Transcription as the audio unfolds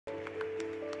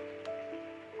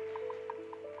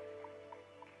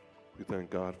thank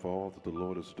God for all that the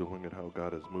Lord is doing and how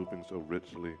God is moving so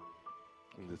richly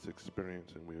in this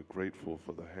experience, and we are grateful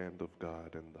for the hand of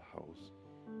God in the house.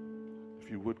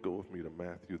 If you would go with me to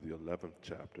Matthew, the 11th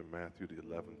chapter, Matthew, the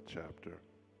 11th chapter,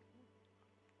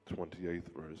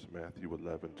 28th verse, Matthew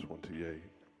 11:28.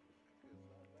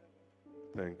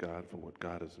 Thank God for what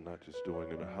God is not just doing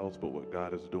in the house, but what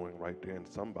God is doing right there in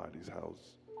somebody's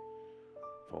house.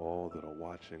 For all that are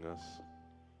watching us,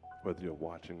 whether you're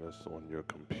watching us on your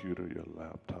computer, your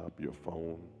laptop, your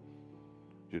phone,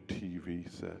 your TV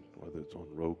set, whether it's on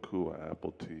Roku or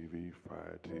Apple TV,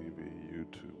 Fire TV,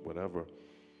 YouTube, whatever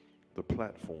the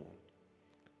platform.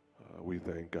 We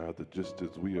thank God that just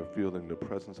as we are feeling the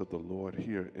presence of the Lord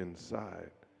here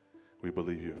inside, we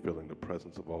believe you're feeling the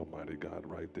presence of Almighty God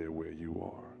right there where you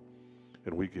are.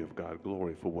 And we give God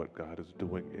glory for what God is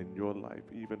doing in your life,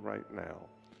 even right now.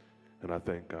 And I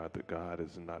thank God that God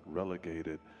is not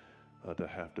relegated to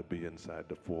have to be inside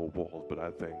the four walls, but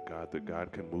I thank God that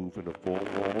God can move in the four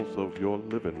walls of your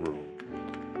living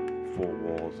room, four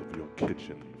walls of your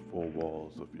kitchen, four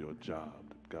walls of your job.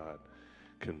 That God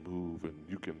can move and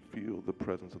you can feel the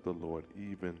presence of the Lord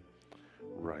even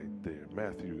right there.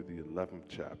 Matthew, the 11th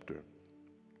chapter,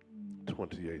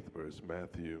 28th verse,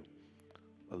 Matthew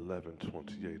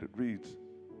 11:28. It reads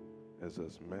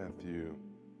as Matthew,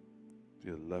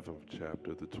 the 11th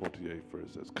chapter, the 28th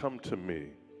verse says, "Come to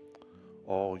me,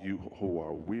 all you who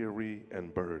are weary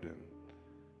and burdened,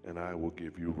 and I will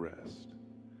give you rest.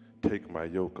 Take my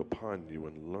yoke upon you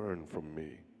and learn from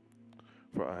me,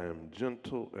 for I am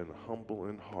gentle and humble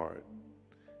in heart,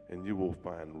 and you will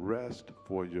find rest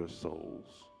for your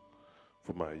souls.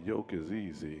 For my yoke is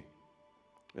easy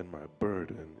and my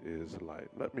burden is light."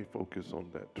 Let me focus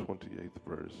on that 28th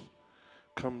verse.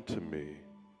 "Come to me,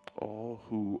 all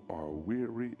who are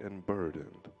weary and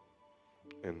burdened,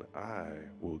 and I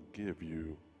will give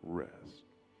you rest."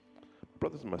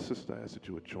 Brothers and my sisters, I ask that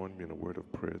you would join me in a word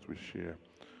of prayer as we share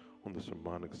on the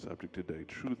sermonic subject today.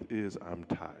 Truth is, I'm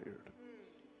tired.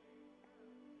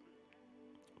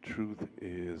 Truth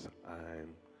is,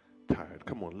 I'm tired.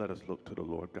 Come on, let us look to the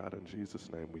Lord. God, in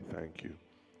Jesus' name, we thank you.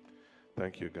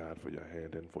 Thank you, God, for your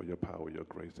hand and for your power, your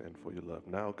grace, and for your love.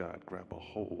 Now, God, grab a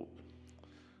hold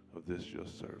of this, your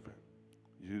servant.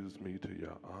 Use me to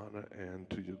your honor and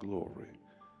to your glory.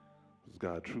 Because,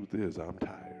 God, truth is, I'm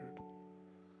tired.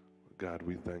 God,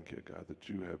 we thank you, God, that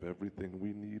you have everything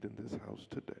we need in this house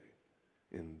today.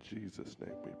 In Jesus'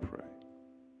 name we pray.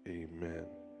 Amen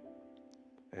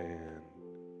and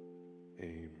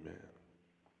amen.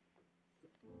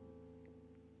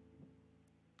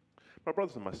 My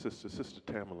brothers and my sisters, Sister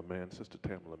Tamala Mann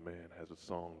has a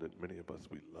song that many of us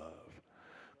we love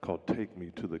called "Take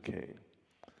Me to the King."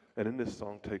 And in this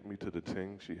song, "Take Me to the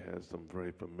King," she has some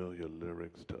very familiar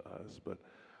lyrics to us. But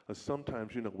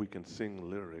sometimes, we can sing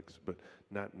lyrics, but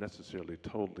not necessarily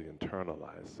totally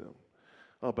internalize them.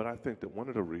 But I think that one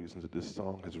of the reasons that this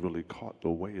song has really caught the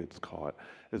way it's caught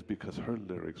is because her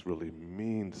lyrics really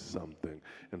mean something,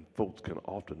 and folks can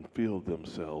often feel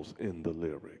themselves in the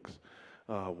lyrics.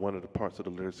 One of the parts of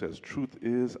the lyrics says, "Truth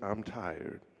is, I'm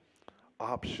tired.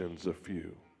 Options are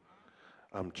few.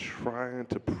 I'm trying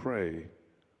to pray,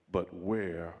 but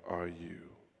where are you?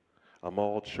 I'm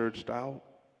all churched out,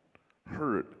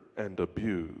 hurt and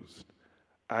abused.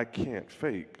 I can't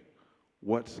fake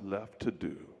what's left to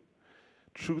do.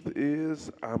 Truth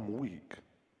is, I'm weak.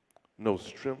 No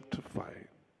strength to fight.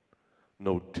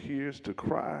 No tears to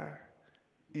cry,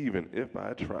 even if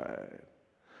I tried.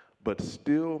 But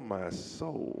still my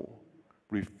soul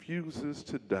refuses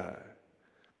to die,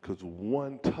 'cause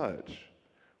one touch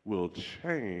will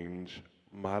change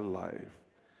my life.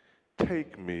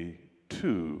 Take me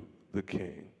to the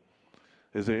King."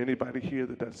 Is there anybody here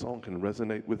that song can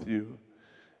resonate with you?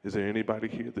 Is there anybody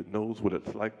here that knows what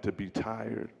it's like to be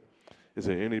tired? Is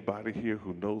there anybody here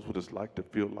who knows what it's like to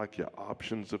feel like your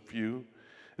options are few?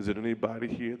 Is there anybody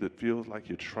here that feels like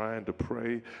you're trying to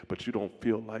pray, but you don't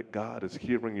feel like God is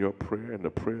hearing your prayer and the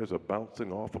prayers are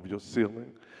bouncing off of your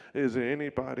ceiling? Is there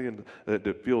anybody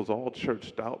that feels all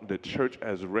churched out and that church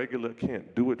as regular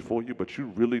can't do it for you, but you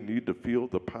really need to feel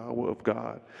the power of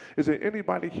God? Is there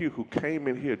anybody here who came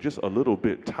in here just a little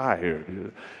bit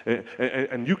tired?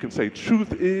 And you can say,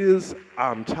 "Truth is,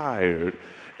 I'm tired."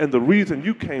 And the reason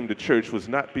you came to church was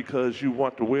not because you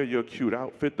want to wear your cute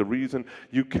outfit. The reason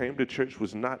you came to church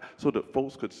was not so that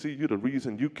folks could see you. The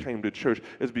reason you came to church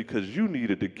is because you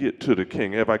needed to get to the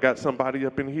King. Have I got somebody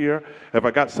up in here? Have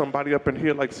I got somebody up in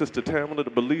here like Sister Tamala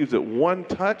that believes that one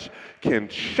touch can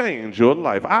change your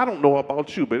life? I don't know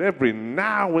about you, but every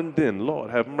now and then,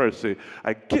 Lord have mercy,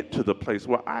 I get to the place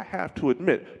where I have to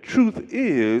admit, truth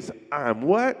is, I'm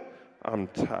what? I'm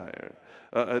tired.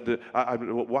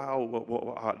 While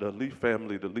the Lee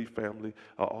family,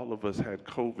 all of us had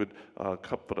COVID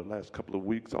for the last couple of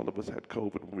weeks. All of us had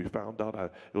COVID. When we found out,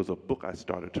 it was a book I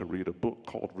started to read, a book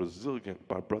called Resilient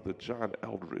by Brother John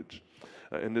Eldredge.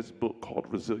 In this book called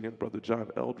Resilient, Brother John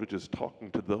Eldredge is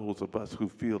talking to those of us who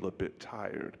feel a bit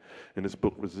tired. In this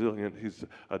book, Resilient, he's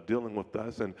dealing with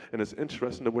us, and it's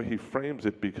interesting the way he frames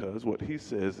it, because what he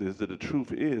says is that the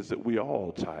truth is that we are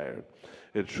all tired.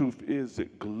 The truth is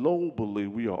that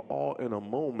globally we are all in a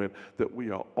moment that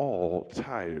we are all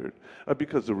tired.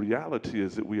 Because the reality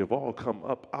is that we have all come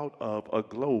up out of a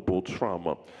global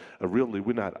trauma. Really,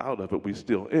 we're not out of it, we're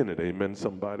still in it. Amen,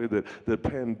 somebody. That the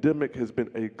pandemic has been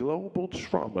a global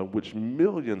trauma in which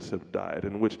millions have died,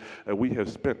 in which we have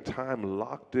spent time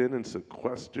locked in and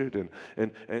sequestered.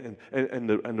 And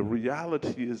the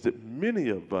reality is that many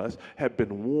of us have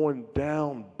been worn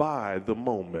down by the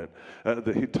moment.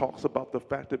 That he talks about the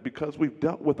fact that because we've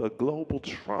dealt with a global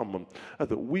trauma,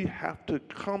 that we have to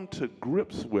come to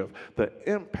grips with the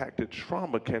impact that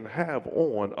trauma can have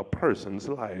on a person's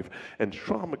life. And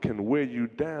trauma can wear you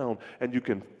down, and you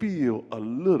can feel a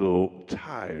little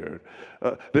tired.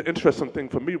 The interesting thing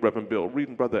for me, Reverend Bill,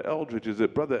 reading Brother Eldredge, is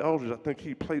that Brother Eldredge, I think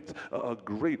he plates a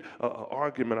great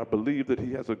argument. I believe that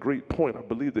he has a great point. I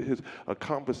believe that his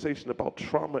conversation about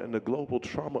trauma and the global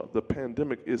trauma of the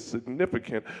pandemic is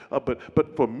significant.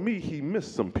 But for me, he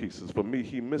missed some pieces. For me,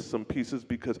 he missed some pieces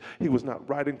because he was not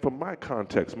writing from my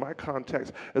context. My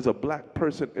context as a black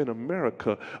person in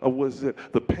America was that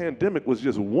the pandemic was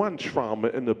just one trauma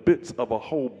in the bits of a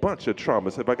whole bunch of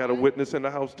traumas. Have I got a witness in the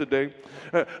house today?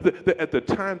 At the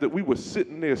time that we were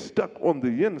sitting there stuck on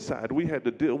the inside, we had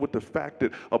to deal with the fact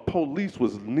that a police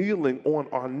was kneeling on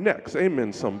our necks,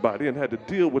 amen, somebody, and had to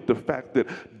deal with the fact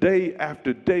that day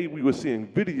after day we were seeing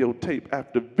videotape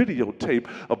after videotape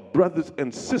of brothers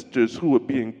and sisters who were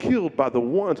being killed by the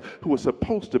ones who were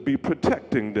supposed to be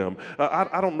protecting them.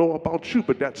 I don't know about you,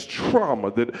 but that's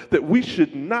trauma, that we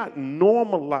should not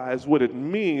normalize what it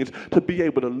means to be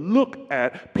able to look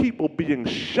at people being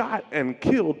shot and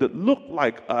killed that look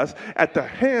like us at the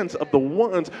hands of the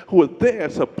ones who are there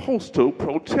supposed to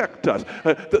protect us.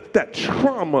 That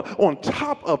trauma on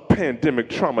top of pandemic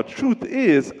trauma. Truth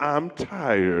is, I'm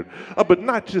tired. But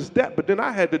not just that, but then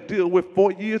I had to deal with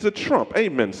 4 years of Trump.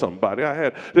 Amen, somebody.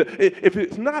 If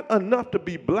it's not enough to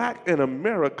be black in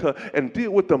America and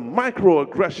deal with the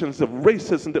microaggressions of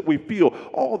racism that we feel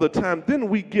all the time, then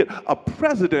we get a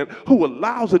president who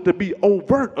allows it to be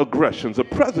overt aggressions, a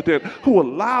president who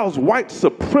allows white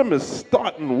supremacists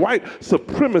starting white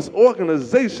supremacist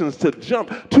organizations to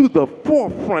jump to the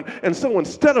forefront. And so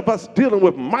instead of us dealing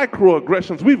with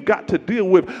microaggressions, we've got to deal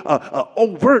with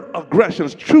overt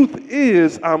aggressions. Truth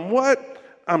is,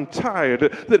 I'm tired.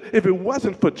 That if it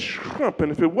wasn't for Trump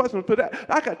and if it wasn't for that,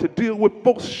 I got to deal with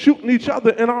folks shooting each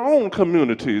other in our own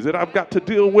communities. That I've got to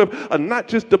deal with not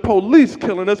just the police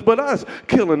killing us, but us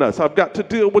killing us. I've got to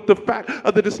deal with the fact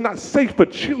that it's not safe for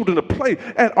children to play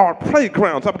at our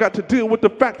playgrounds. I've got to deal with the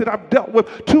fact that I've dealt with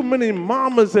too many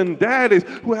mamas and daddies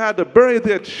who had to bury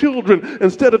their children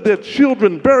instead of their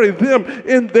children bury them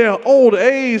in their old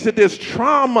age. That there's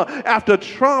trauma after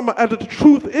trauma. And the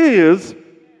truth is,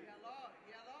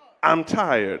 I'm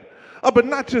tired. But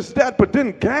not just that, but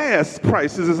then gas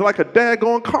prices is like a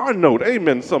daggone car note.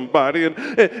 Amen, somebody.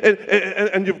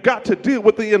 And you've got to deal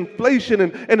with the inflation,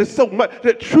 and it's so much.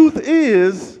 The truth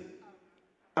is,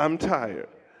 I'm tired.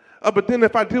 But then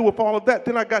if I deal with all of that,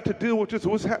 then I got to deal with just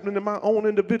what's happening in my own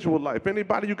individual life.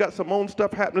 Anybody, you got some own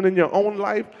stuff happening in your own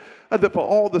life? That for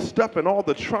all the stuff and all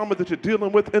the trauma that you're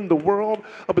dealing with in the world,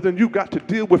 but then you've got to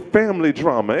deal with family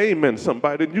drama. Amen,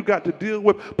 somebody. And you got to deal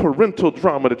with parental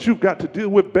drama, that you've got to deal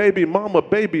with baby mama,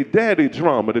 baby daddy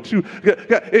drama, that you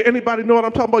got. Anybody know what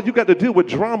I'm talking about? You got to deal with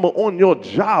drama on your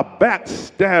job,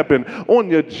 backstabbing on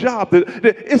your job. That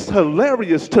it's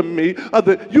hilarious to me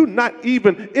that you're not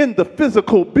even in the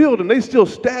physical building. They still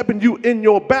stabbing you in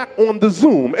your back on the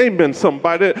Zoom. Amen,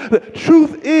 somebody. The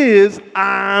truth is,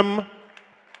 I'm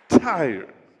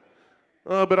tired.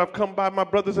 But I've come by my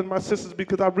brothers and my sisters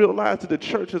because I realize that the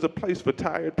church is a place for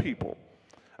tired people.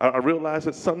 I realize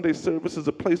that Sunday service is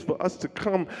a place for us to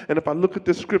come, and if I look at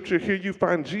this scripture here, you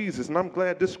find Jesus, and I'm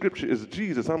glad this scripture is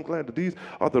Jesus. I'm glad that these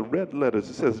are the red letters.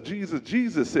 It says Jesus.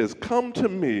 Jesus says, "Come to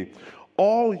me,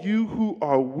 all you who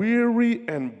are weary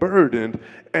and burdened,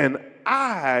 and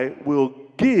I will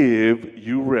give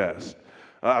you rest."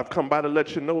 I've come by to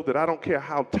let you know that I don't care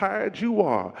how tired you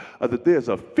are, that there's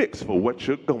a fix for what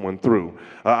you're going through.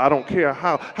 I don't care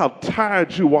how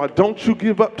tired you are. Don't you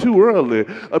give up too early,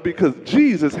 because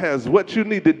Jesus has what you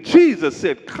need. That Jesus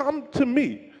said, "Come to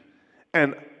me,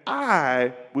 and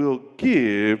I will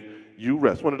give you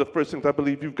rest. One of the first things I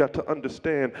believe you've got to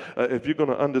understand, if you're going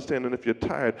to understand and if you're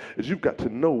tired, is you've got to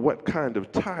know what kind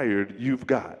of tired you've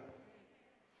got.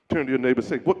 Turn to your neighbor and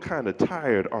say, what kind of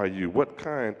tired are you? What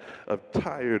kind of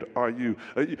tired are you?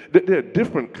 There are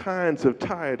different kinds of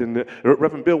tired. And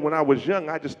Reverend Bill, when I was young,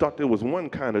 I just thought there was one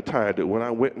kind of tired. That when I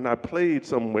went and I played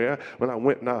somewhere, when I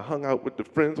went and I hung out with the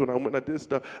friends, when I went and I did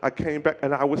stuff, I came back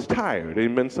and I was tired.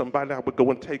 Amen. Somebody, I would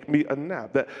go and take me a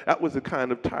nap. That was the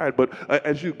kind of tired. But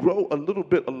as you grow a little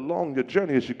bit along your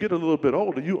journey, as you get a little bit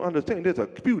older, you understand there's a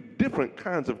few different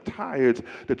kinds of tireds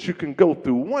that you can go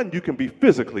through. One, you can be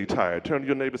physically tired. Turn to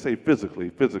your neighbor, say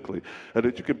physically,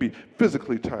 that you can be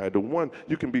physically tired. The one,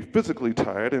 you can be physically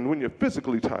tired, and when you're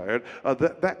physically tired,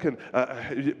 that can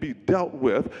be dealt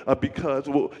with because,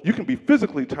 well, you can be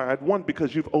physically tired, one,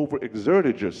 because you've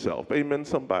overexerted yourself, amen,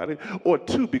 somebody, or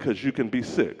two, because you can be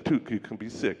sick. Two, you can be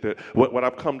sick. What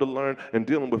I've come to learn in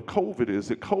dealing with COVID is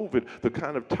that COVID, the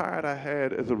kind of tired I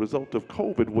had as a result of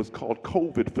COVID was called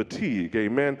COVID fatigue,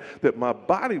 amen, that my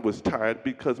body was tired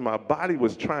because my body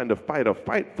was trying to fight a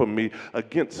fight for me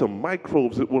against some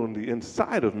microbes that were on the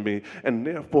inside of me, and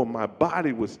therefore my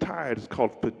body was tired. It's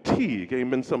called fatigue,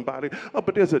 amen, somebody.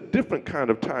 But there's a different kind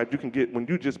of tired you can get when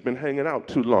you just been hanging out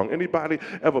too long. Anybody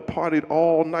ever partied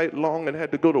all night long and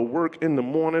had to go to work in the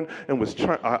morning and was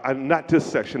trying, not this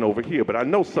section over here, but I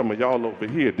know some of y'all over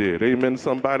here did, amen,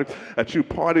 somebody, that you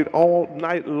partied all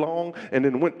night long and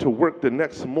then went to work the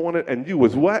next morning and you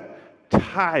was what?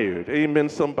 Tired, amen,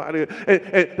 somebody.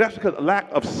 And that's because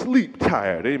lack of sleep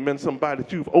tired, amen, somebody,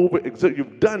 that you've overexerted,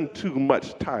 you've done too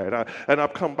much tired. And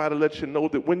I've come by to let you know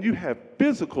that when you have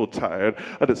physical tired,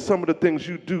 that some of the things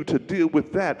you do to deal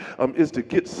with that is to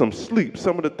get some sleep.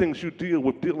 Some of the things you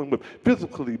dealing with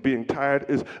physically being tired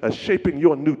is shaping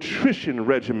your nutrition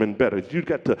regimen better. You've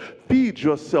got to feed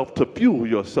yourself to fuel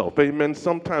yourself, amen.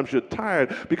 Sometimes you're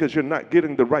tired because you're not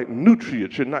getting the right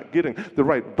nutrients, you're not getting the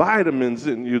right vitamins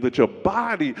in you, that your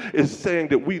body is saying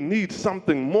that we need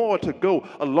something more to go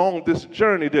along this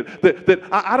journey, that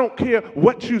I don't care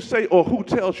what you say or who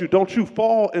tells you. Don't you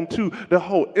fall into the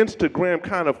whole Instagram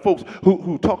kind of folks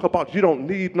who talk about you don't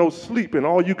need no sleep and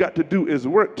all you got to do is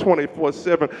work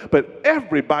 24/7, but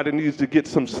everybody needs to get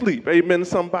some sleep, amen,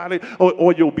 somebody,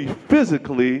 or you'll be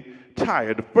physically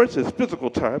tired. The first is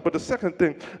physical tired, but the second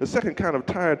kind of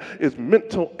tired is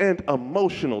mental and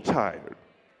emotional tired.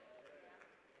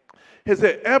 Has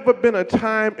there ever been a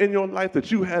time in your life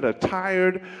that you had a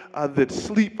tired that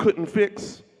sleep couldn't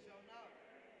fix?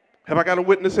 Have I got a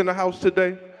witness in the house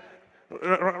today?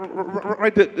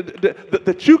 Right,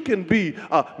 that you can be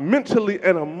mentally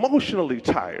and emotionally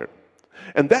tired.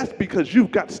 And that's because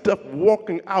you've got stuff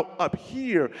walking out up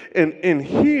here and in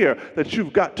here that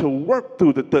you've got to work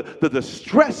through. The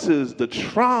stresses, the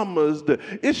traumas, the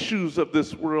issues of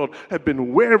this world have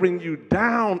been wearing you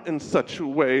down in such a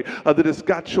way that it's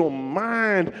got your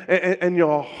mind and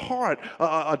your heart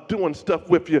doing stuff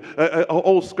with you.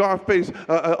 Old Scarface,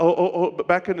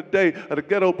 back in the day, the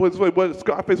Ghetto Boys,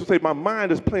 Scarface would say, my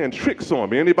mind is playing tricks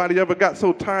on me. Anybody ever got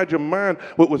so tired your mind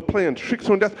was playing tricks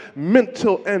on you? That's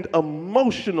mental and emotional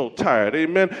tired,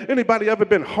 amen. Anybody ever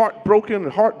been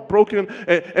heartbroken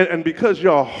and because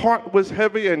your heart was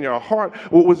heavy and your heart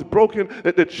was broken,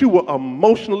 that you were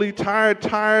emotionally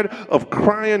tired of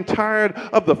crying, tired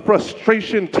of the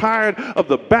frustration, tired of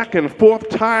the back and forth,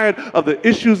 tired of the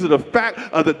issues of the fact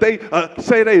that they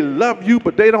say they love you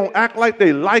but they don't act like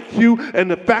they like you,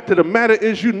 and the fact of the matter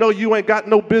is you know you ain't got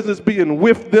no business being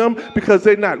with them because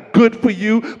they're not good for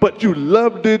you, but you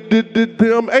love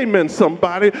them, amen,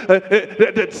 somebody.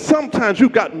 That sometimes you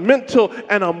got mental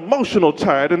and emotional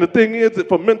tired, and the thing is that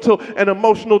for mental and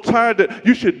emotional tired, that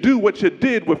you should do what you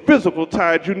did with physical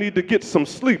tired. You need to get some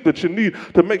sleep, that you need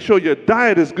to make sure your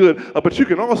diet is good, but you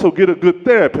can also get a good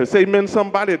therapist, amen,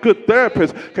 somebody. A good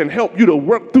therapist can help you to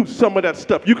work through some of that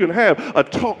stuff. You can have a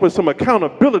talk with some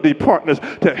accountability partners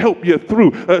to help you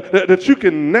through, that you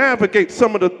can navigate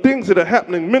some of the things that are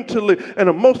happening mentally and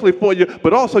emotionally for you,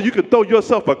 but also you can throw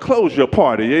yourself a closure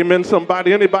party, amen,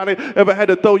 somebody. Anybody ever had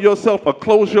to throw yourself a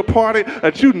closure party?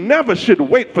 That you never should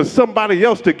wait for somebody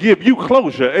else to give you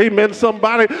closure, amen,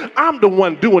 somebody. I'm the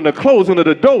one doing the closing of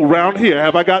the door around here.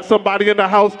 Have I got somebody in the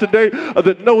house today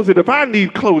that knows that if I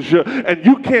need closure and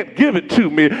you can't give it to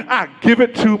me, I give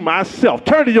it to myself?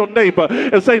 Turn to your neighbor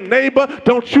and say, neighbor,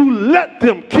 don't you let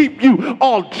them keep you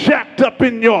all jacked up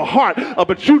in your heart,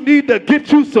 but you need to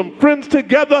get you some friends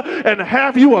together and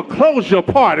have you a closure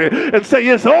party and say,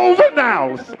 it's over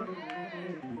now.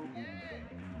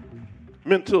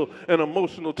 Mental and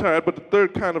emotional tired. But the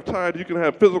third kind of tired, you can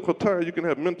have physical tired, you can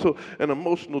have mental and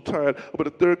emotional tired, but the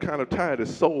third kind of tired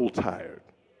is soul tired.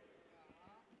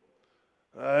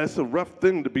 It's a rough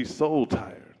thing to be soul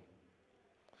tired.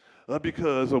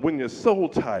 Because when you're soul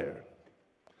tired,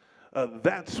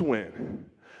 that's when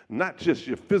not just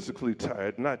you're physically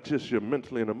tired, not just you're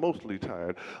mentally and emotionally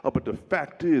tired, but the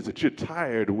fact is that you're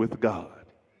tired with God.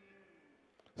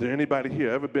 Is there anybody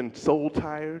here ever been soul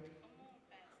tired?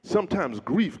 Sometimes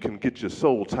grief can get your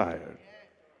soul tired.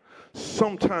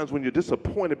 Sometimes when you're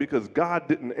disappointed because God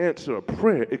didn't answer a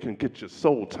prayer, it can get your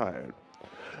soul tired.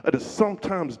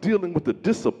 Sometimes dealing with the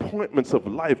disappointments of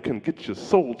life can get your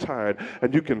soul tired,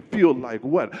 and you can feel like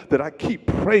what? That I keep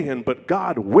praying, but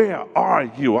God, where are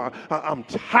you? I'm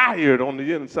tired on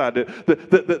the inside.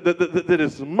 That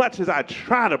as much as I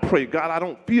try to pray, God, I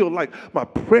don't feel like my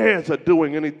prayers are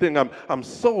doing anything. I'm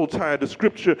soul tired. The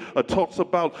scripture talks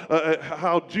about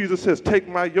how Jesus says, take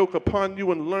my yoke upon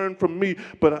you and learn from me,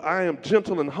 but I am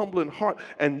gentle and humble in heart,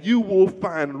 and you will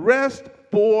find rest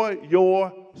for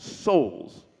your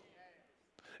souls.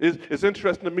 It's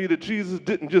interesting to me that Jesus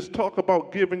didn't just talk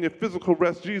about giving you physical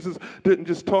rest. Jesus didn't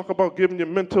just talk about giving you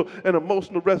mental and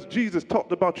emotional rest. Jesus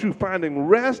talked about you finding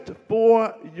rest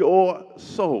for your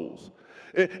souls.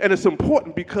 And it's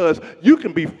important because you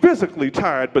can be physically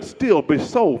tired but still be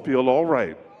soul feel all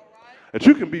right. That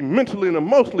you can be mentally and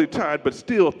emotionally tired, but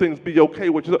still things be okay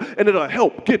with you, and it'll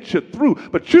help get you through.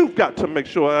 But you've got to make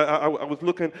sure. I was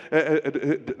looking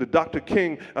at Dr.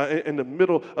 King in the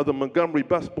middle of the Montgomery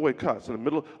bus boycotts. In the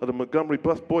middle of the Montgomery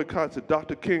bus boycotts,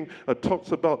 Dr. King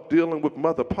talks about dealing with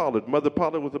Mother Pollard. Mother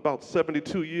Pollard was about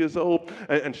 72 years old,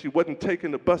 and she wasn't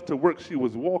taking the bus to work. She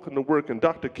was walking to work, and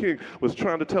Dr. King was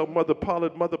trying to tell Mother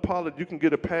Pollard, you can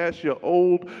get a pass. You're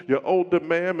older,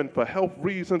 ma'am, and for health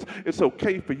reasons, it's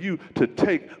okay for you to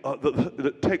take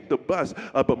the bus.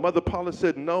 But Mother Pollard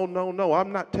said, no,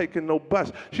 I'm not taking no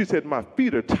bus. She said, my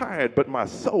feet are tired, but my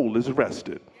soul is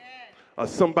rested.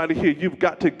 Somebody here, you've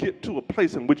got to get to a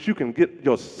place in which you can get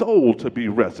your soul to be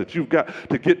rested. You've got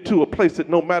to get to a place that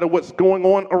no matter what's going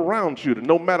on around you,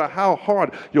 no matter how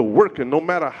hard you're working, no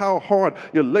matter how hard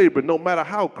you're laboring, no matter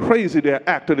how crazy they're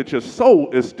acting, that your soul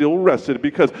is still rested,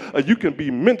 because you can be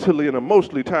mentally and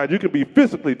emotionally tired. You can be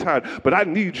physically tired, but I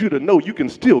need you to know you can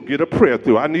still get a prayer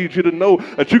through. I need you to know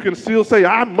that you can still say,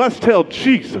 I must tell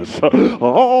Jesus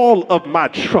all of my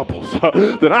troubles,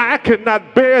 that I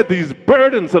cannot bear these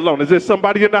burdens alone. Is there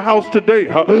somebody in the house today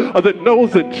that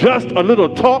knows that just a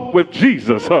little talk with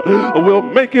Jesus will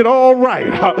make it all right?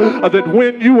 That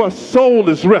when your soul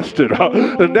is rested,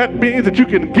 then that means that you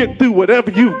can get through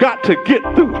whatever you've got to get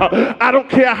through. I don't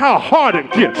care how hard it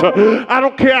gets. I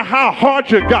don't care how hard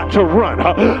you got to run.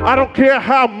 I don't care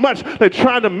how much they're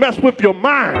trying to mess with your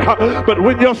mind. But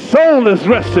when your soul is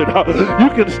rested, you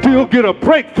can still get a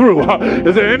breakthrough.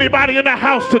 Is there anybody in the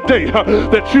house today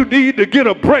that you need to get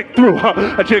a breakthrough?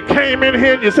 That you came in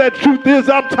here and you said, truth is,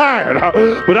 I'm tired,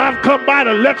 but I've come by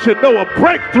to let you know a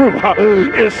breakthrough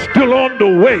is still on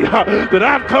the way. That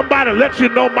I've come by to let you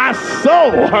know my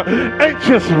soul ain't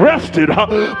just rested,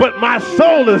 but my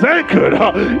soul is anchored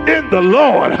in the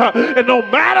Lord. And no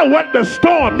matter what the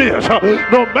storm is,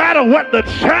 no matter what the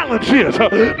challenge is,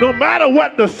 no matter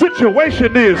what the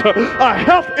situation is, a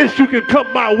health issue can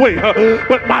come my way,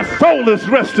 but my soul is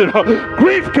rested.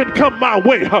 Grief can come my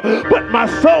way, but my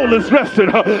soul is rested.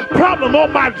 Problem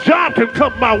on my job can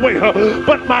come my way,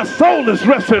 but my soul is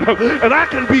rested. And I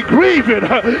can be grieving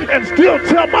and still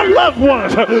tell my loved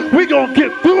ones, we're going to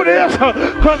get through this,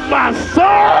 because my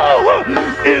soul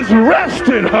is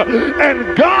rested,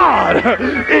 and God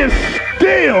is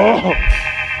still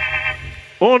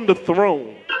on the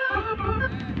throne.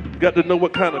 Got to know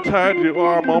what kind of tired you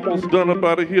are. I'm almost done up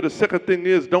out of here. The second thing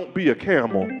is, don't be a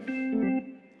camel.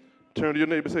 Turn to your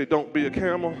neighbor and say, don't be a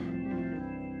camel.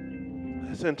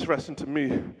 It's interesting to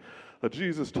me.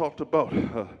 Jesus talked about,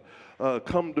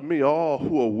 come to me all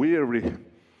who are weary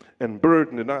and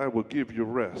burdened, and I will give you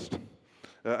rest.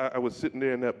 I was sitting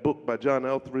there in that book by John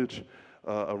Eldredge,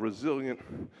 A Resilient.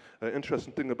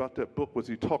 Interesting thing about that book was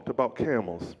he talked about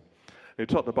camels. He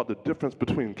talked about the difference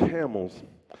between camels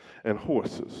and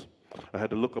horses. I had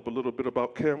to look up a little bit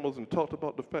about camels and talked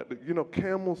about the fact that,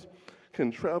 camels can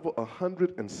travel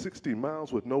 160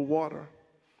 miles with no water.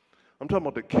 I'm talking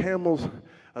about the camels,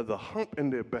 the hump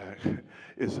in their back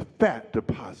is fat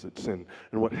deposits. And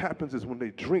what happens is when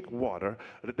they drink water,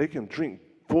 they can drink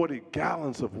 40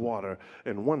 gallons of water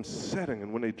in one setting.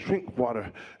 And when they drink water,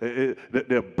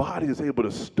 their body is able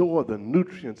to store the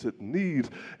nutrients it needs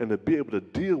and to be able to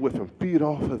deal with and feed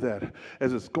off of that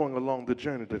as it's going along the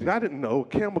journey. I didn't know a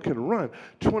camel can run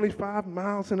 25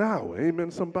 miles an hour. Amen,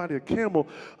 somebody. A camel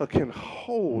can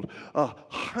hold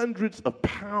hundreds of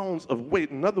pounds of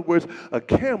weight. In other words, a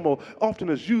camel often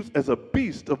is used as a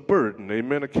beast of burden.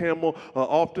 Amen. A camel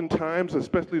oftentimes,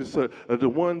 especially the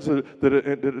ones that are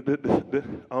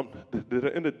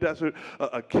in the desert,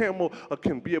 a camel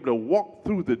can be able to walk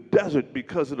through the desert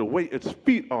because of the way its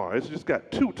feet are. It's just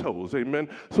got two toes, amen,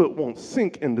 so it won't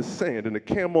sink in the sand. And the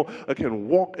camel can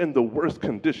walk in the worst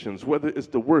conditions, whether it's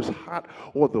the worst hot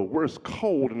or the worst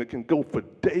cold, and it can go for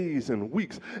days and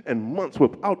weeks and months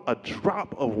without a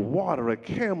drop of water. A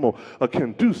camel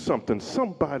can do something.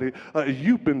 Somebody,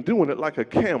 you've been doing it like a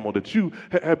camel, that you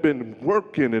have been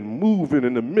working and moving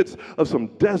in the midst of some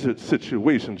desert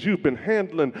situations. You've been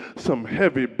handling some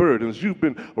heavy burdens. You've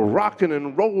been rocking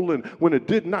and rolling when it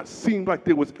did not seem like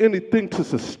there was anything to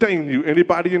sustain you.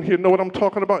 Anybody in here know what I'm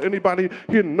talking about? Anybody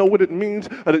here know what it means?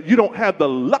 That you don't have the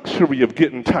luxury of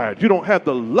getting tired. You don't have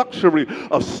the luxury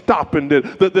of stopping.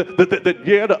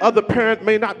 Yeah, the other parent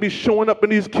may not be showing up in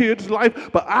these kids' life,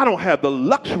 but I don't have the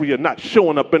luxury of not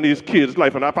showing up in these kids'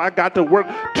 life. And if I got to work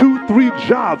 2-3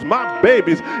 jobs, my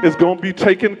babies is going to be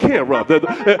taken care of.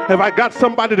 Have I got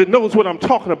somebody that knows what I'm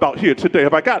talking about here today?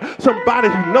 Have I got somebody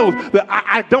who knows that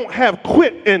I don't have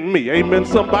quit in me? Amen.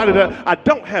 Somebody that I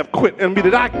don't have quit in me,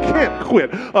 that I can't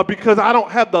quit because I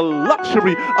don't have the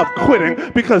luxury of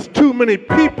quitting, because too many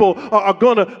people are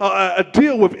going to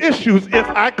deal with issues if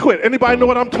I quit. Anybody know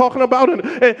what I'm talking about?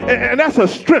 And that's a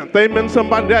strength. Amen.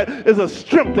 Somebody, that is a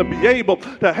strength to be able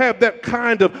to have that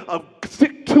kind of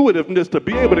stick-to-itiveness, to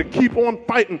be able to keep on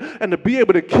fighting and to be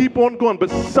able to keep on going. But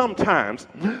sometimes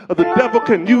the devil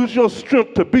can use your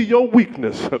strength to be your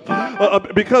weakness,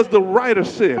 because the writer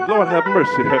said, Lord have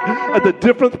mercy, the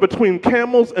difference between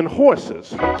camels and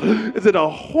horses is that a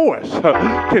horse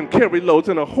can carry loads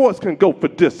and a horse can go for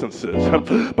distances,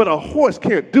 but a horse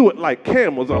can't do it like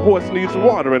camels. A horse needs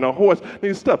water and a horse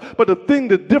needs stuff. But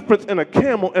the difference in a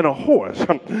camel and a horse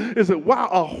is that while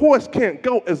a horse can't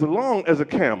go as long as a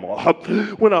camel,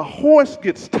 when a horse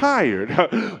gets tired,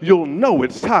 you'll know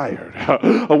it's tired.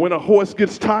 When a horse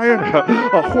gets tired,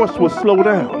 a horse will slow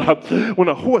down. When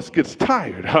a horse gets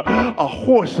tired, a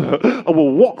horse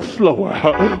will walk slower.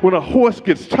 When a horse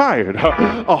gets tired,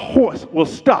 a horse will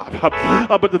stop.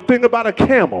 But the thing about a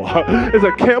camel is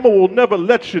a camel will never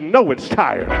let you know it's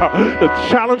tired. The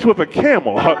challenge with a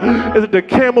camel is that the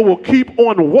camel will keep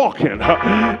on walking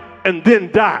and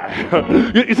then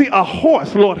die. You see, a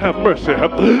horse, Lord have mercy,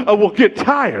 will get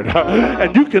tired,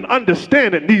 and you can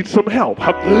understand it needs some help.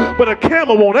 But a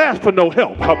camel won't ask for no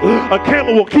help. A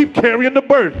camel will keep carrying the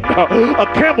burden. A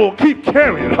camel will keep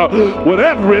carrying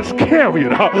whatever it's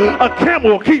carrying. A camel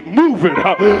will keep moving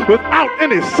without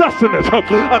any sustenance.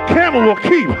 A camel will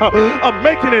keep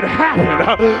making it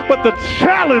happen. But the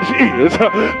challenge is,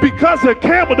 because a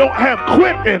camel don't have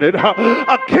quit in it,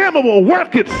 a camel will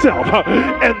work itself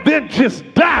and then just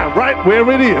die right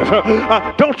where it is.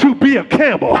 Don't you be a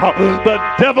camel. The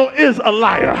devil is a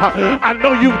liar. I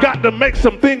know you've got to make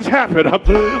some things happen,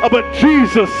 but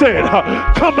Jesus said,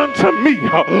 come unto me,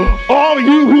 all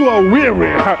you who are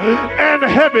weary and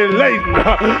heavy laden,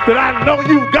 that I know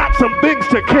you've got some things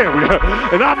to carry.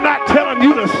 And I'm not telling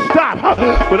you to stop,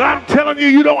 but I'm telling you,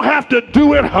 you don't have to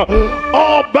do it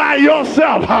all by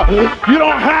yourself. You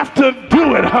don't have to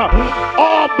do it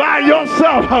all by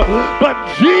yourself. But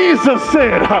Jesus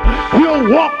said he'll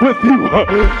walk with you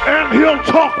and he'll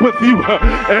talk with you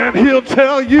and he'll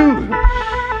tell you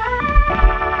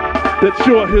that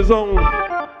you're his own.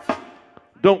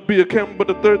 Don't be a camel. But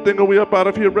the third thing, are we up out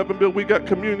of here, Reverend Bill? We got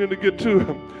communion to get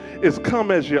to. Is come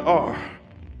as you are.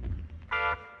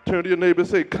 Turn to your neighbor and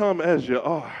say, come as you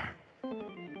are.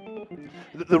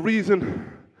 The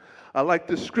reason I like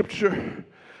this scripture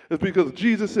is because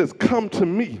Jesus says, come to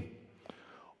me,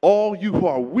 all you who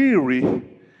are weary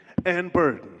and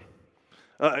burdened.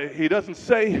 He doesn't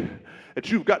say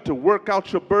that you've got to work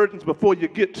out your burdens before you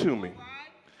get to me.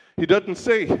 He doesn't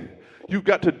say you've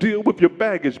got to deal with your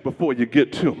baggage before you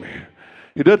get to me.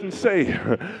 He doesn't say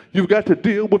you've got to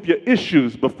deal with your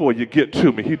issues before you get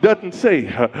to me. He doesn't say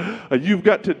you've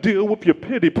got to deal with your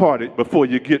pity party before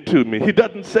you get to me. He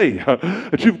doesn't say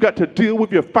that you've got to deal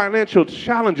with your financial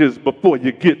challenges before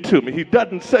you get to me. He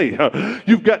doesn't say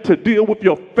you've got to deal with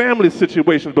your family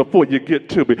situations before you get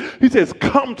to me. He says,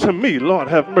 come to me, Lord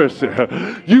have mercy,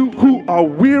 you who are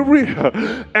weary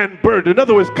and burdened. In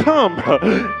other words, come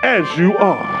as you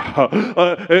are.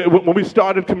 When we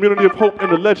started Community of Hope in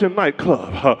the Legend nightclub,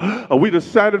 love. We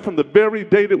decided from the very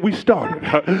day that we started,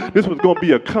 this was going to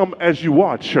be a come as you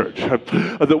are church.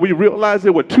 That we realized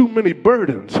there were too many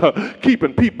burdens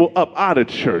keeping people up out of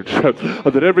church.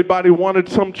 That everybody wanted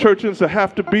some churches to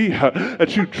have to be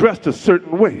that you dressed a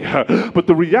certain way. But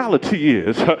the reality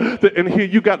is that in here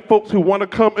you got folks who want to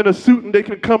come in a suit and they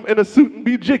can come in a suit and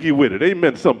be jiggy with it.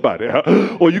 Amen, somebody.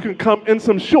 Or you can come in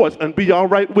some shorts and be all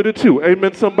right with it too.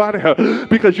 Amen, somebody.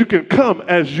 Because you can come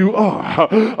as you are.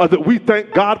 That we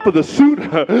thank God for the suit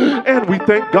and we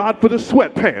thank God for the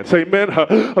sweatpants. Amen.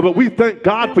 But we thank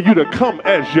God for you to come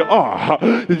as you are.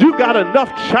 You got enough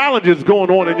challenges going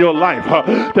on in your life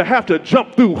to have to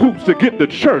jump through hoops to get to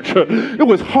church. It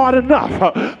was hard enough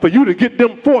for you to get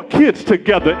them 4 kids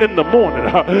together in the morning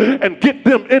and get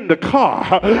them in the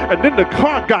car. And then the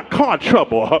car got car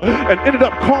trouble and ended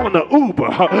up calling an Uber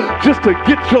just to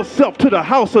get yourself to the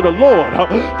house of the Lord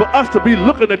for us to be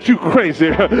looking at you crazy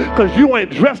because you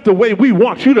ain't dressed the way we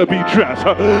want you to be dressed.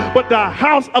 But the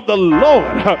house of the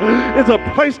Lord is a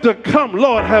place to come,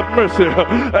 Lord have mercy,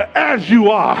 as you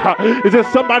are. Is there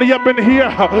somebody up in here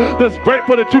that's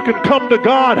grateful that you can come to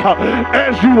God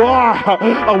as you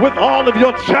are with all of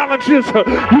your challenges?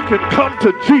 You can come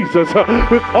to Jesus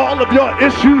with all of your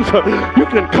issues. You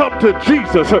can come to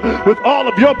Jesus with all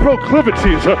of your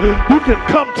proclivities. You can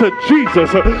come to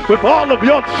Jesus with all of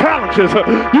your challenges.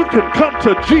 You can come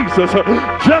to Jesus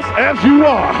just as you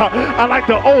are. I like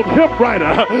the old hymn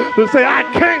writer to say, I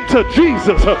came to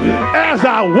Jesus as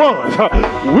I was,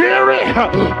 weary,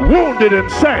 wounded, and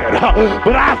sad.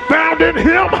 But I found in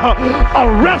him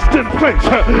a resting place,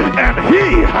 and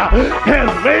he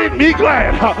has made me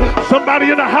glad.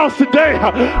 Somebody in the house today,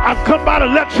 I've come by to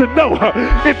let you know,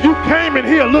 if you came in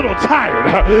here a little tired,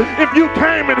 if you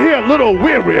came in here a little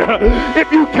weary,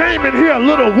 if you came in here a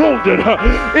little wounded,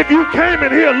 if you came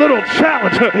in here a little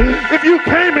challenged, if you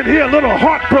came in here a little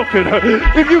heartbroken,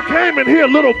 if you came in here a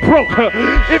little broke,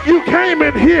 if you came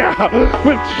in here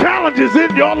with challenges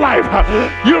in your life,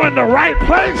 you're in the right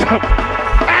place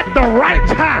at the right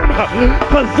time,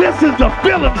 because this is the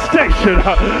filling station.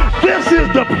 This is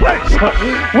the place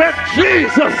where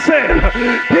Jesus said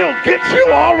he'll get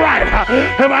you all right.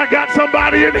 Have I got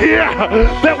somebody in here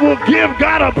that will give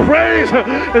God a praise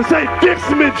and say, fix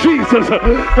me, Jesus?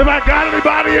 Have I got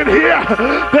anybody in here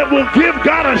that will give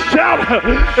God a shout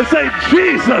and say,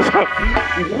 Jesus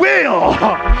will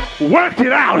work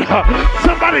it out?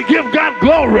 Somebody give God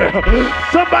glory.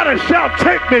 Somebody shout,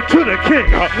 take me to the King.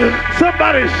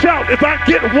 Somebody shout, if I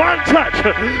get one touch,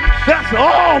 that's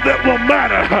all that will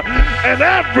matter. And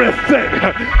everything,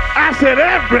 I said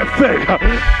everything,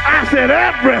 I said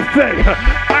everything,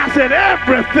 I said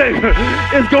everything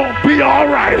is going to be all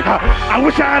right. I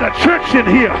wish I had a church in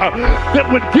here that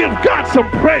would give God some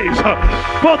praise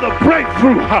for the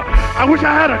breakthrough. I wish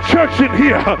I had a church in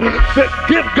here that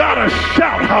give God a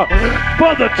shout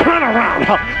for the turnaround.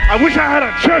 I wish I had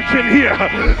a church in here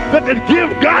that could give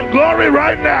God glory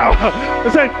right now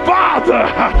and say, Father,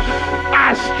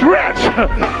 I stretch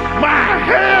my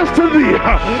hands to thee.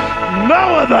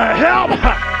 No other help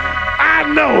I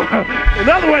know. In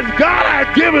other words, God, I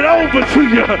give it over to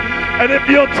you. And if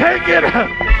you'll take it,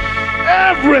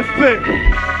 everything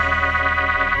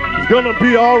is going to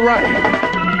be all right.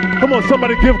 Come on,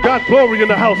 somebody give God glory in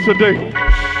the house today.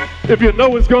 If you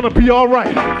know it's going to be all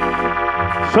right.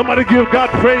 Somebody give God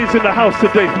praise in the house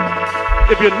today.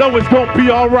 If you know it's going to be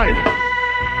all right.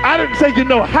 I didn't say you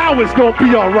know how it's going to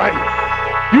be all right.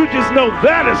 You just know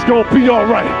that it's going to be all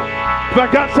right. If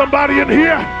I got somebody in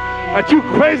here, are you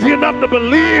crazy enough to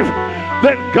believe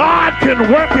that God can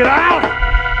work it out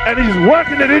and he's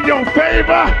working it in your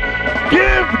favor?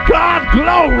 Give God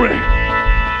glory.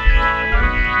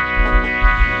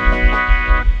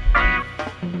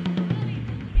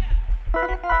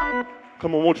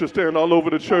 Come on, won't you stand all over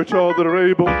the church, all that are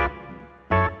able?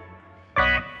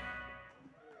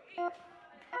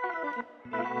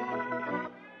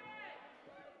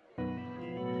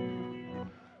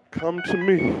 Come to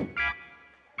me,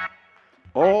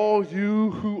 all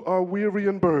you who are weary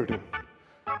and burdened,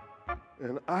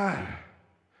 and I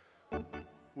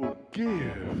will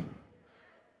give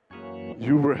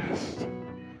you rest.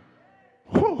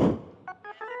 Whew.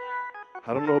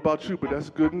 I don't know about you, but that's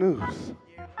good news.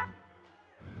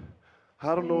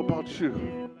 I don't know about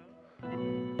you,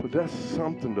 but that's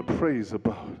something to praise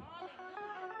about.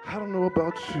 I don't know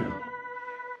about you,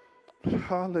 but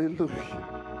hallelujah,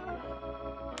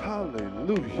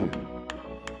 hallelujah,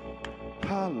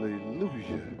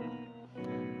 hallelujah,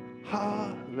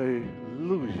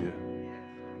 hallelujah,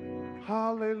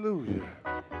 hallelujah.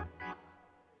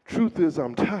 Truth is,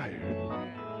 I'm tired.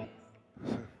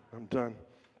 I'm done.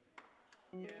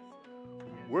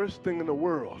 Worst thing in the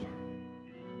world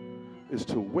is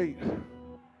to wait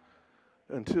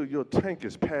until your tank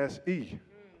is past E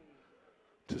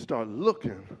to start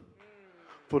looking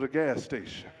for the gas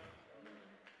station.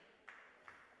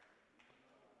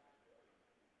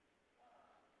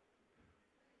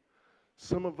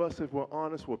 Some of us, if we're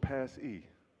honest, we're past E.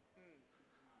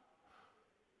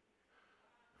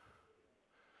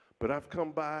 But I've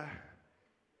come by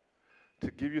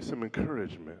to give you some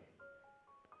encouragement.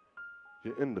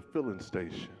 You're in the filling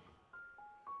station.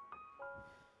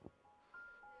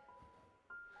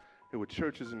 There were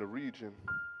churches in the region.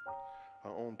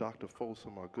 Our own Dr.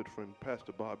 Folsom, our good friend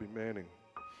Pastor Bobby Manning.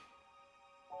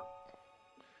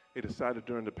 They decided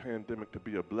during the pandemic to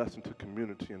be a blessing to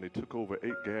community, and they took over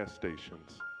 8 gas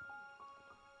stations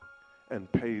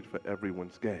and paid for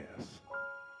everyone's gas.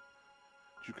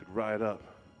 You could ride up,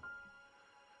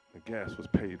 the gas was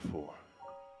paid for.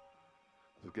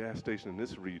 There's a gas station in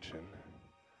this region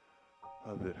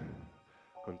that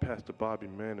when Pastor Bobby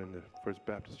Manning and the First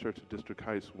Baptist Church of District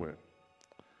Heights went,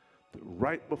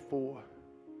 right before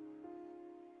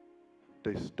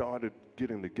they started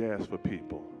getting the gas for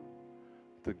people,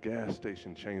 the gas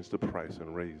station changed the price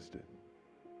and raised it.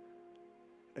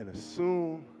 And as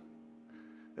soon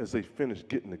as they finished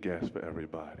getting the gas for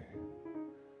everybody,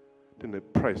 then the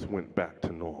price went back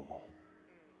to normal.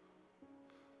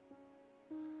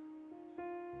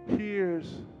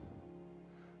 Here's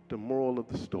the moral of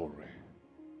the story.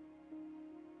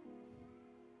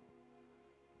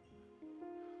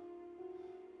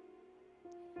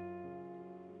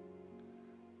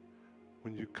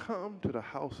 When you come to the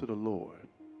house of the Lord,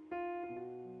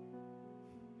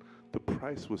 the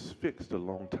price was fixed a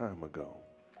long time ago.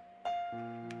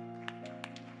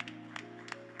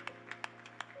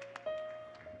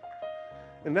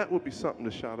 And that would be something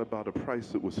to shout about, a price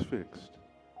that was fixed.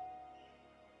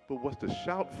 But what's to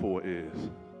shout for is,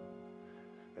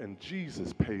 and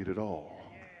Jesus paid it all.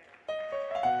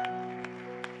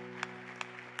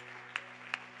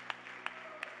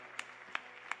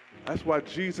 That's why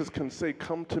Jesus can say,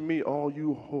 come to me, all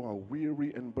you who are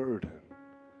weary and burdened,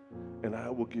 and I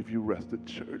will give you rest. The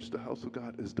church, the house of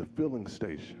God, is the filling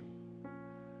station.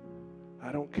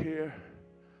 I don't care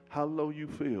how low you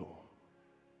feel.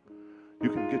 You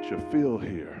can get your fill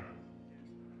here,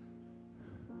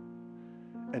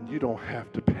 and you don't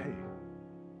have to pay,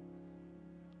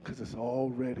 because it's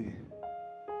already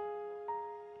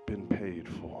been paid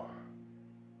for.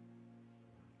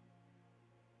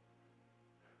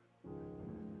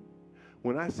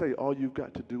 When I say all you've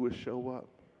got to do is show up,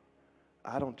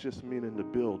 I don't just mean in the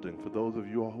building. For those of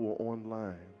you all who are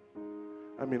online,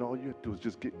 I mean all you have to do is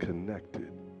just get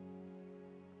connected.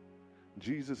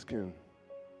 Jesus can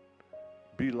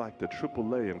be like the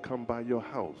AAA and come by your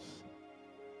house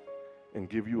and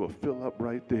give you a fill up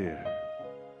right there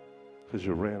because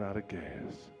you ran out of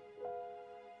gas.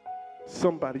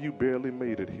 Somebody, you barely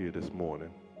made it here this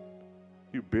morning.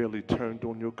 You barely turned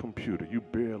on your computer. You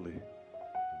barely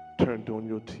turned on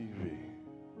your TV.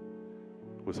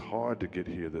 It was hard to get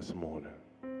here this morning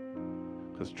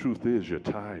because truth is you're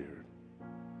tired.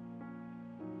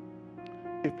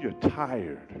 If you're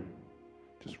tired,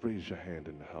 just raise your hand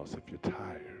in the house if you're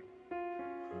tired.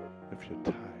 If you're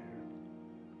tired.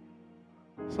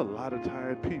 It's a lot of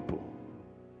tired people.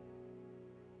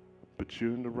 But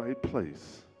you're in the right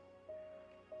place.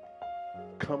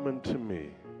 Come unto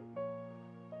me,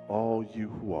 all you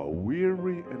who are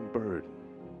weary and burdened,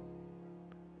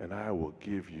 and I will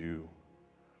give you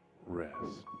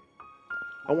rest.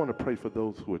 I want to pray for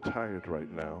those who are tired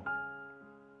right now.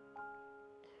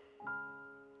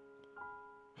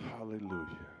 Hallelujah.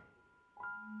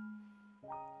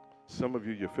 Some of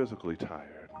you, you're physically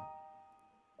tired.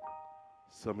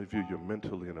 Some of you, you're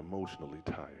mentally and emotionally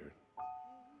tired.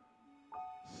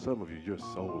 Some of you, your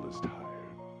soul is tired.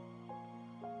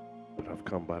 But I've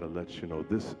come by to let you know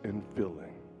this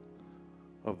infilling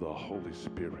of the Holy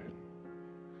Spirit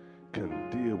can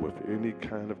deal with any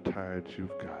kind of tired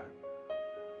you've got,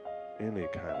 any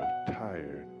kind of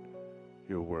tired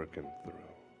you're working through.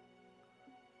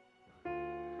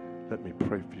 Let me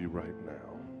pray for you right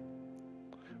now.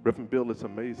 Reverend Bill, it's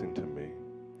amazing to me.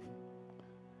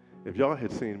 If y'all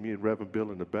had seen me and Reverend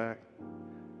Bill in the back,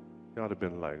 y'all would have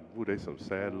been like, ooh, they some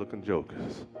sad looking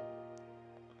jokers.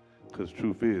 Because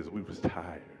truth is, we was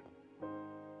tired.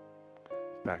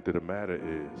 Fact of the matter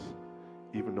is,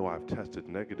 even though I've tested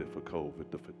negative for COVID,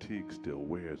 the fatigue still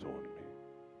wears on me.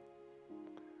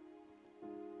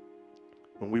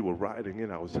 When we were riding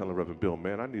in, I was telling Reverend Bill,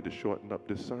 man, I need to shorten up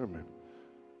this sermon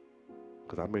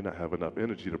because I may not have enough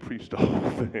energy to preach the whole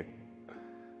thing.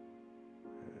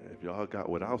 If if y'all got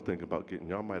what I was thinking about getting,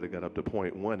 y'all might have got up to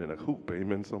 .1 in a hoop.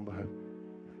 Amen, somebody?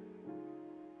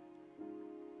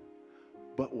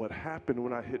 But what happened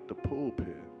when I hit the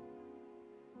pulpit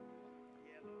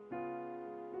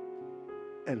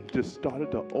and just started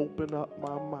to open up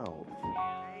my mouth,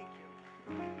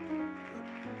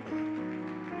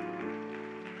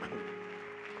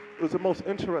 it was the most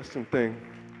interesting thing.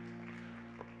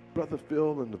 Brother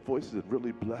Phil and the voices had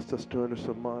really blessed us during the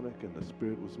sermonic, and the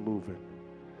Spirit was moving.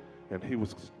 And he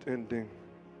was ending,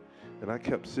 and I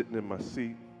kept sitting in my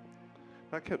seat.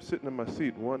 I kept sitting in my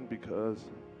seat, one, because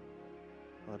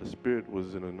the Spirit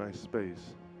was in a nice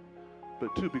space,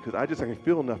 but two, because I just ain't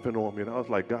feel nothing on me. And I was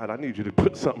like, God, I need you to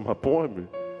put something up on me,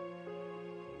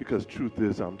 because truth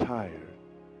is I'm tired.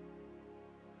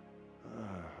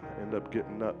 I ended up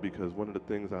getting up because one of the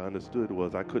things I understood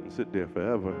was I couldn't sit there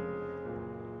forever.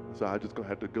 So I just gonna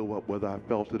have to go up whether I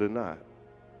felt it or not.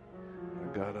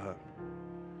 I got up.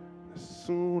 As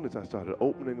soon as I started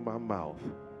opening my mouth,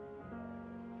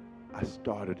 I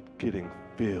started getting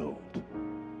filled.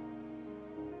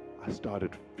 I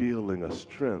started feeling a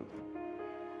strength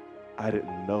I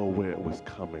didn't know where it was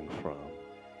coming from.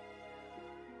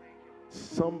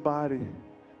 Somebody,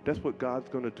 that's what God's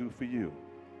gonna do for you.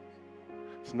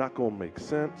 It's not gonna make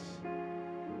sense.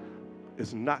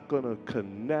 It's not gonna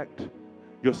connect.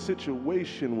 Your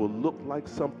situation will look like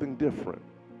something different.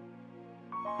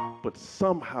 But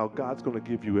somehow God's going to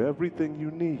give you everything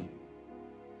you need.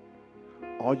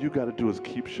 All you got to do is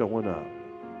keep showing up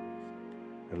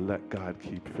and let God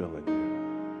keep filling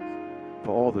you.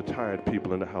 For all the tired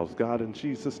people in the house, God, in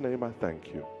Jesus' name, I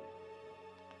thank you.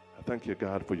 I thank you,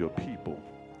 God, for your people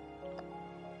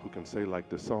who can say like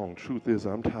the song, truth is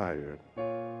I'm tired.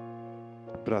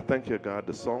 But I thank you, God,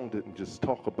 the song didn't just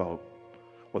talk about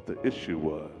what the issue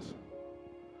was.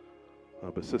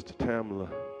 But Sister Tamla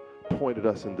pointed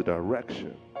us in the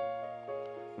direction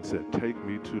and said, take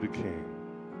me to the King.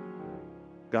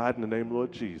 God, in the name of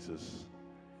Lord Jesus,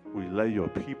 we lay your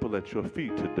people at your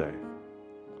feet today.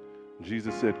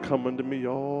 Jesus said, come unto me,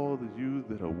 all of you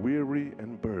that are weary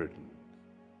and burdened,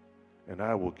 and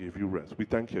I will give you rest. We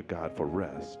thank you, God, for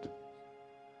rest.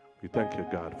 We thank you,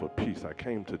 God, for peace. I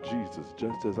came to Jesus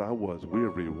just as I was,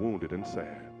 weary, wounded, and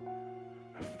sad.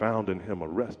 Found in him a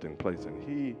resting place, and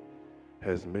he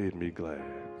has made me glad.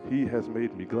 He has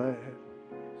made me glad.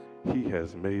 He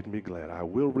has made me glad. I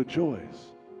will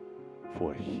rejoice,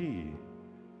 for he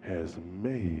has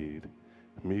made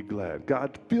me glad.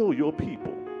 God, fill your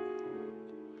people.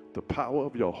 The power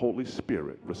of your Holy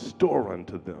Spirit, restore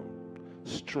unto them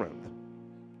strength,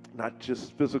 not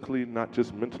just physically, not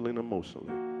just mentally and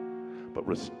emotionally, but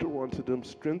restore unto them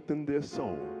strength in their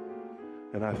soul.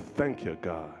 And I thank you,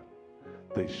 God.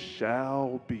 They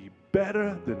shall be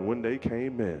better than when they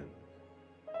came in.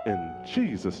 In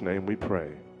Jesus' name we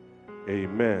pray.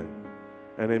 Amen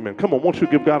and amen. Come on, won't you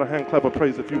give God a hand clap of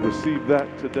praise if you received that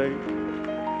today?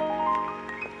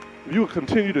 You will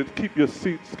continue to keep your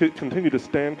seats, continue to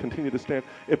stand, continue to stand.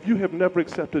 If you have never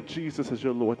accepted Jesus as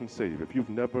your Lord and Savior, if you've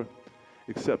never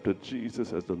accepted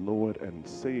Jesus as the Lord and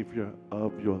Savior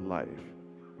of your life,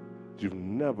 you've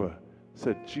never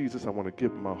said, Jesus, I want to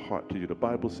give my heart to you. The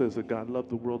Bible says that God loved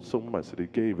the world so much that he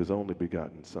gave his only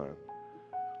begotten Son.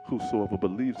 Whosoever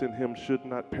believes in him should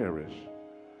not perish,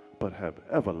 but have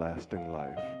everlasting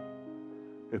life.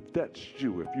 If that's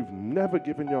you, if you've never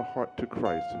given your heart to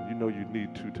Christ, and you know you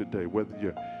need to today, whether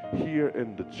you're here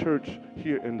in the church,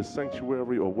 here in the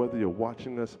sanctuary, or whether you're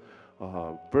watching us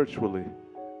virtually,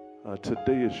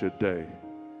 today is your day.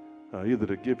 Either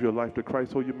to give your life to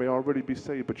Christ, or you may already be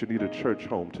saved, but you need a church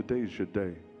home. Today's your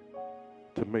day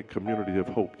to make Community of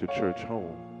Hope your church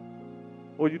home.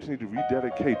 Or you just need to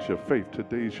rededicate your faith.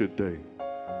 Today's your day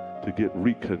to get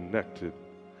reconnected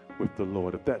with the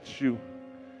Lord. If that's you,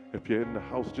 if you're in the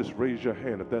house, just raise your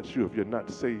hand. If that's you, if you're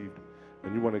not saved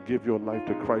and you want to give your life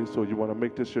to Christ, or you want to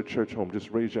make this your church home,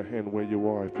 just raise your hand where you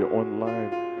are. If you're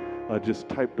online, just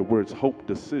type the words Hope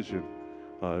Decision.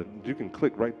 You can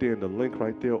click right there in the link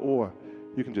right there, or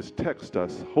you can just text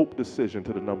us Hope Decision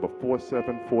to the number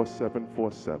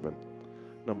 474747.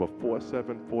 Number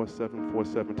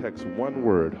 474747. Text one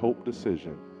word, Hope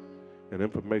Decision, and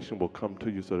information will come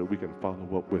to you so that we can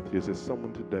follow up with you. Is there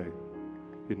someone today?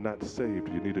 You're not saved,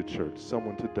 you need a church.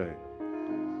 Someone today,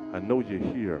 I know you're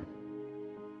here,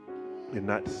 you're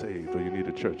not saved, or you need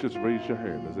a church. Just raise your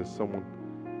hand. Is there someone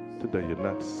today, you're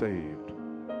not saved,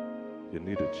 you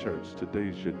need a church?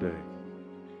 Today's your day.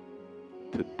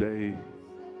 Today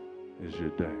is your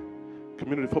day.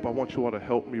 Community of Hope, I want you all to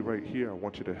help me right here. I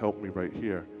want you to help me right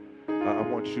here. I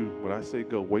want you, when I say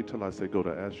go, wait till I say go,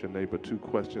 to ask your neighbor 2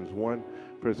 questions.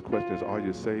 First question is, are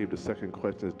you saved? The second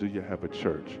question is, do you have a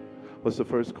church? What's the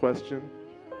first question?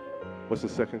 What's the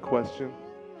second question?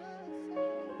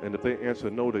 And if they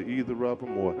answer no to either of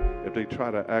them, or if they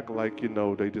try to act like,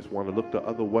 they just want to look the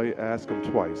other way, ask them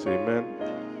twice, amen?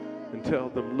 And tell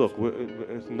them, look,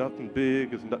 it's nothing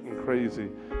big, it's nothing crazy.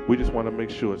 We just want to make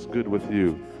sure it's good with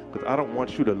you. Because I don't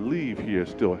want you to leave here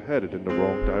still headed in the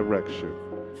wrong direction.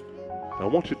 Now, I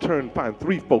want you to turn and find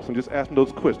 3 folks and just ask them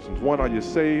those questions. 1, are you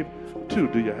saved? 2,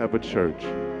 do you have a church?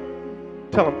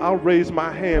 Tell them, I'll raise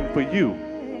my hand for you.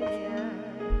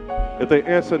 If they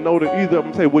answer no to either of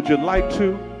them, say, would you like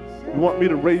to? You want me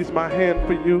to raise my hand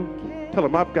for you? Tell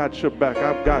them, I've got your back.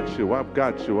 I've got you. I've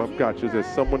got you. I've got you. There's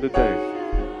someone today.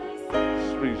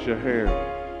 Just raise your hand.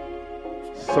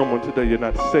 Someone today, you're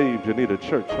not saved. You need a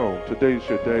church home. Today's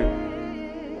your day.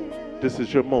 This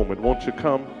is your moment. Won't you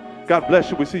come? God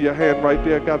bless you. We see your hand right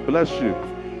there. God bless you.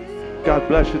 God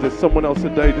bless you. There's someone else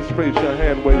today. Just raise your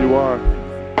hand where you are.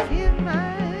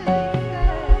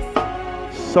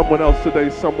 Someone else today.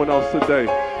 Someone else today.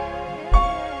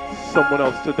 Someone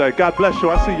else today. God bless you.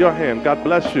 I see your hand. God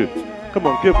bless you. Come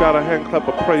on, give God a hand clap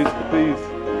of praise for these.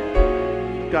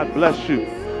 God bless you.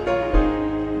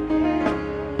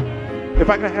 If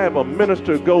I can have a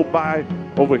minister go by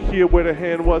over here where the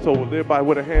hand was, over there by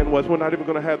where the hand was, we're not even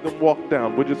going to have them walk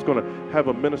down. We're just going to have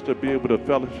a minister be able to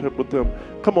fellowship with them.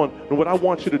 Come on. And what I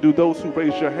want you to do, those who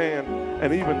raise your hand,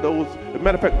 and even those, as a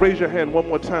matter of fact, raise your hand one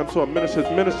more time so a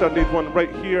minister needs one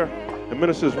right here, and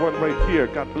ministers one right here.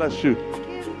 God bless you.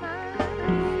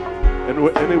 And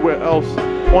anywhere else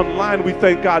online, we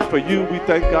thank God for you. We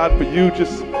thank God for you.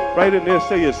 Just right in there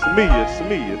say, it's me, it's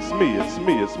me, it's me, it's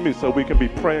me, it's me, so we can be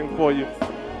praying for you.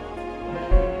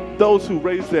 Those who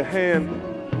raise their hand,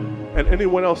 and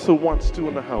anyone else who wants to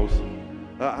in the house.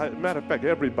 Matter of fact,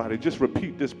 everybody, just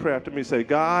repeat this prayer after me. Say,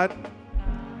 God,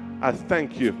 I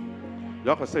thank you.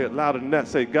 Y'all can say it louder than that.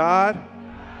 Say, God,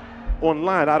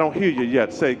 online, I don't hear you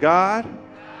yet. Say, God,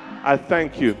 I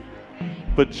thank you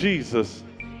for Jesus,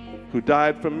 who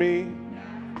died for me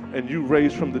and you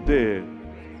raised from the dead,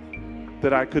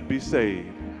 that I could be saved.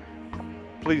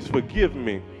 Please forgive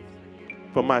me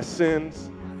for my sins.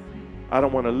 I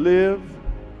don't want to live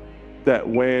that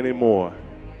way anymore.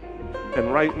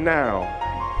 And right now,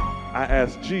 I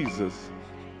ask Jesus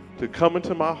to come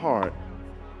into my heart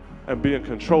and be in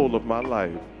control of my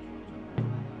life.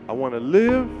 I want to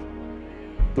live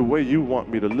the way you want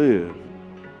me to live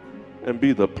and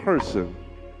be the person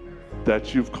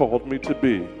that you've called me to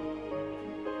be.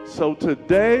 So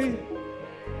today,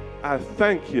 I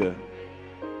thank you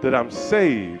that I'm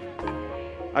saved.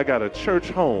 I got a church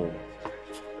home.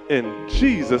 In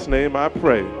Jesus' name I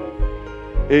pray.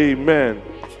 Amen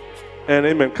and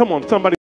amen. Come on, somebody.